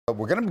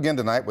We're going to begin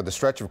tonight with a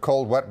stretch of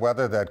cold, wet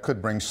weather that could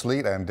bring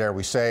sleet and, dare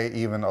we say,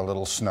 even a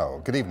little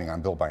snow. Good evening.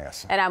 I'm Bill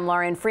Bias. And I'm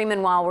Lauren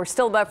Freeman. While we're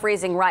still above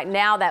freezing right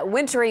now, that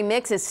wintry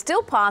mix is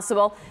still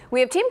possible.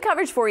 We have team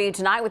coverage for you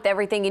tonight with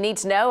everything you need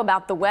to know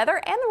about the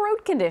weather and the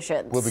road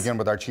conditions. We'll begin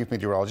with our chief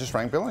meteorologist,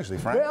 Frank Billingsley.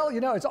 Frank? Well,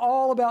 you know, it's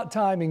all about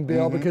timing,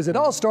 Bill, because it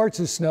all starts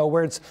as snow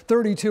where it's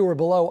 32 or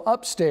below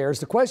upstairs.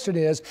 The question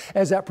is,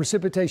 as that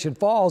precipitation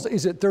falls,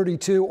 is it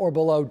 32 or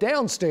below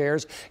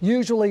downstairs?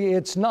 Usually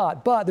it's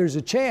not, but there's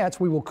a chance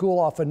we will cool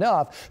off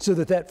enough so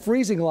that that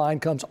freezing line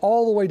comes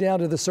all the way down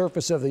to the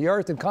surface of the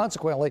earth, and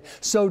consequently,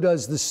 so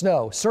does the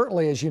snow.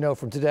 Certainly, as you know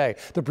from today,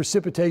 the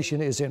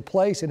precipitation is in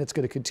place and it's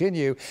going to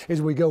continue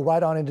as we go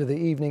right on into the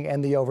evening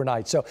and the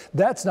overnight. So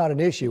that's not an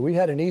issue. We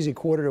had an easy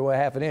quarter to a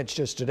half an inch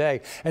just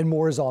today, and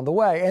more is on the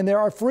way. And there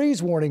are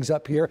freeze warnings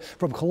up here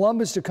from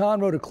Columbus to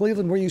Conroe to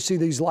Cleveland, where you see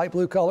these light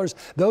blue colors.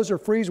 Those are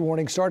freeze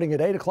warnings starting at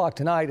 8 o'clock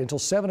tonight until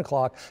 7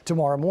 o'clock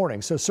tomorrow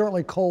morning. So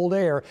certainly cold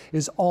air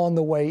is on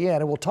the way in,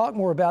 and we'll talk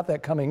more about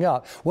that coming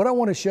up. What I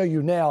want to show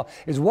you now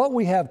is what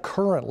we have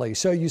currently.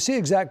 So you see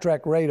exact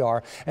track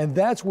radar, and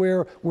that's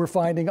where we're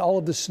finding all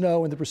of the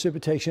snow and the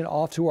precipitation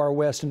off to our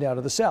west and down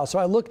to the south. So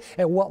I look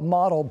at what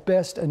model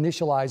best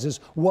initializes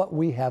what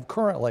we have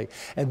currently,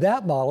 and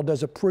that model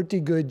does a pretty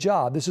good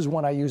job. This is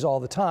one I use all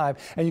the time,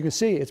 and you can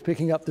see it's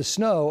picking up the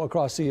snow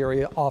across the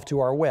area off to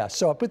our west.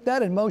 So I put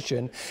that in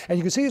motion, and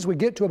you can see as we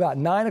get to about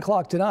 9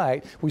 o'clock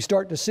tonight, we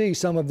start to see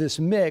some of this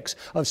mix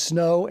of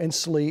snow and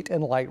sleet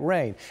and light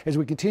rain. As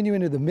we continue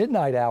into the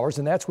midnight hours,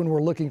 and that's when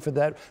we're looking for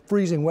that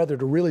freezing weather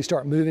to really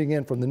start moving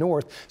in from the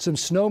north. Some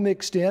snow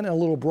mixed in a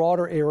little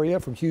broader area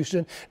from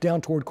Houston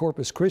down toward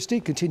Corpus Christi,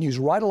 continues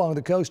right along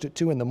the coast at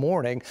 2 in the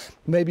morning.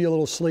 Maybe a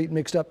little sleet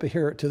mixed up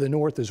here to the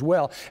north as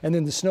well. And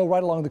then the snow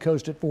right along the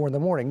coast at 4 in the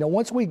morning. Now,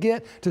 once we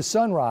get to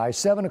sunrise,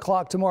 7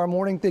 o'clock tomorrow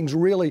morning, things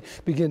really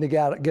begin to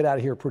get out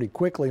of here pretty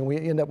quickly, and we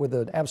end up with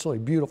an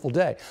absolutely beautiful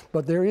day.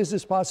 But there is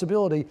this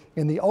possibility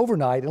in the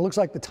overnight. It looks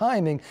like the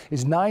timing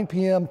is 9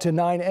 p.m. to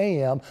 9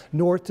 a.m.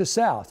 north to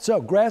south. So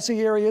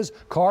grassy areas,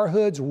 car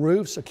hoods,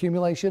 roofs,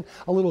 accumulation,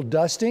 a little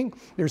dusting.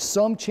 There's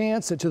some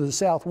chance that to the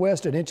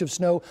southwest an inch of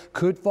snow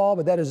could fall,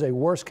 but that is a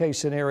worst case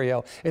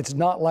scenario. It's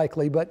not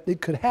likely, but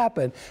it could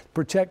happen.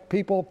 Protect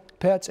people,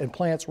 pets, and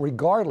plants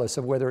regardless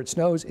of whether it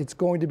snows. It's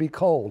going to be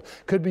cold.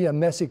 Could be a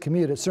messy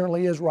commute. It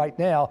certainly is right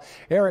now.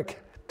 Eric,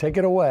 take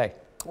it away.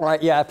 All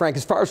right, yeah, Frank,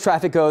 as far as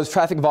traffic goes,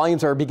 traffic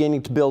volumes are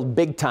beginning to build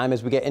big time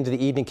as we get into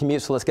the evening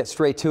commute, so let's get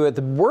straight to it.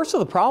 The worst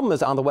of the problem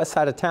is on the west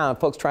side of town.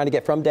 Folks trying to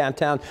get from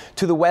downtown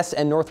to the west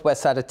and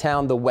northwest side of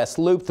town, the West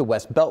Loop, the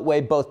West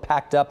Beltway, both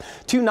packed up.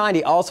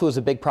 290 also is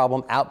a big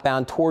problem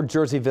outbound toward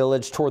Jersey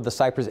Village, toward the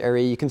Cypress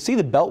area. You can see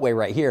the Beltway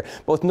right here.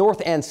 Both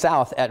north and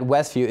south at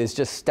Westview is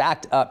just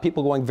stacked up.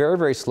 People going very,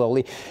 very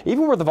slowly.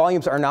 Even where the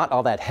volumes are not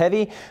all that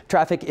heavy,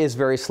 traffic is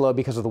very slow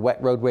because of the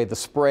wet roadway, the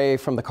spray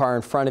from the car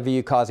in front of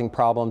you causing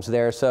problems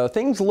there. So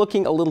things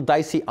looking a little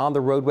dicey on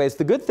the roadways.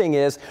 The good thing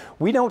is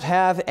we don't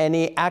have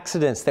any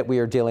accidents that we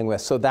are dealing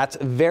with, so that's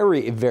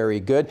very, very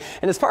good.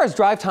 And as far as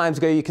drive times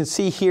go, you can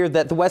see here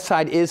that the west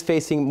side is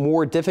facing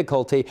more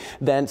difficulty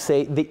than,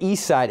 say, the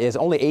east side is.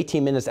 Only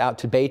 18 minutes out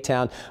to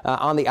Baytown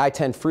on the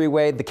I-10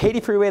 freeway. The Katy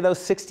freeway, though,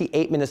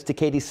 68 minutes to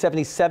Katy,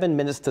 77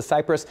 minutes to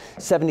Cypress,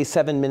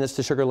 77 minutes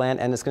to Sugar Land,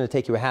 and it's going to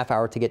take you a half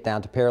hour to get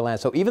down to Pearland.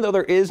 So even though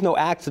there is no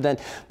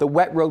accident, the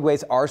wet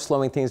roadways are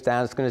slowing things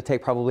down. It's going to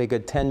take probably a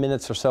good 10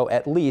 minutes or so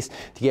at least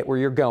to get where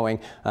you're going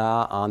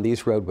on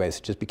these roadways.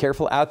 Just be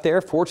careful out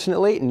there.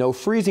 Fortunately, no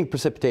freezing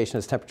precipitation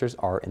as temperatures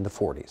are in the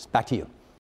 40s. Back to you.